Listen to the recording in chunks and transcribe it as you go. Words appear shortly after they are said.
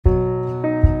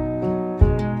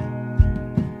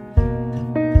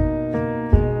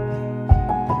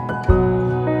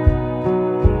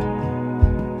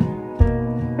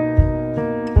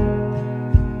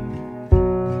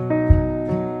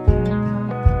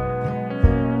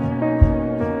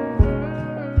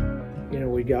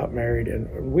got married, and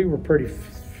we were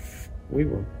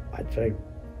I'd say,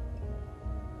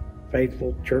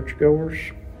 faithful churchgoers.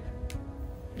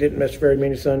 Didn't miss very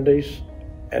many Sundays,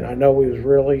 and I know we was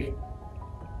really,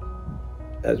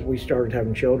 as we started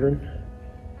having children,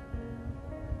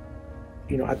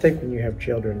 you know, I think when you have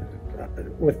children,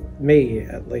 with me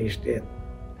at least,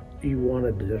 you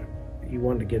wanted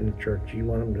to get in church. You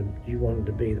wanted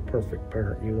to be the perfect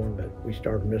parent. We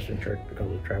started missing church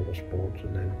because of travel sports,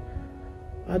 and then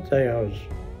I'd say I was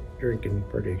drinking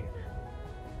pretty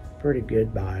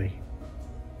good by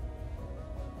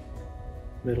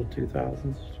middle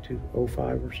 2000s,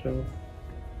 2005 or so,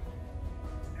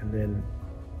 and then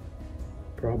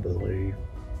probably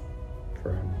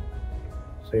from,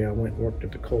 say, I went and worked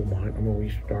at the coal mine. I mean,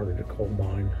 we started a coal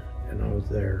mine, and I was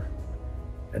there,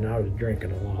 and I was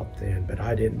drinking a lot then, but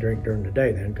I didn't drink during the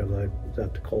day then because I was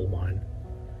at the coal mine.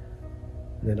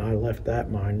 And then I left that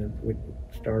mine, and we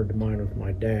started the mine with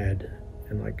my dad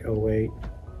in like '08.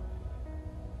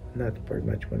 And that's pretty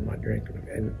much when my drinking,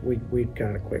 and we'd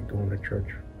kind of quit going to church.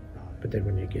 But then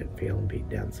when you get feeling beat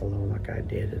down so low like I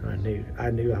did, and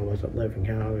I knew I wasn't living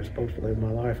how I was supposed to live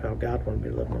my life, how God wanted me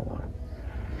to live my life.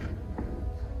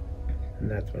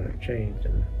 And that's when it changed.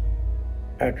 And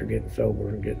after getting sober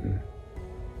and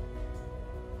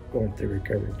going through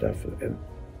recovery stuff, and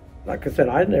like I said,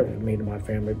 I never mean to my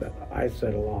family, but I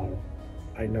said a lot of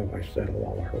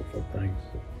hurtful things,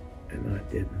 and I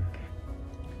didn't.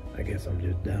 I guess I'm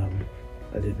just dumb.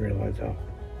 I didn't realize how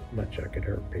much I could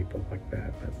hurt people like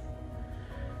that.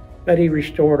 But he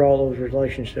restored all those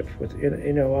relationships with,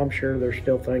 you know, I'm sure there's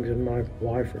still things in my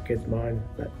wife or kids' mind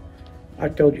that I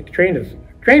told you, Trina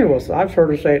I've heard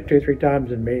her say it 2 or 3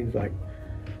 times in meetings, like,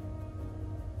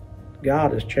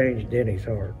 God has changed Denny's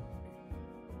heart.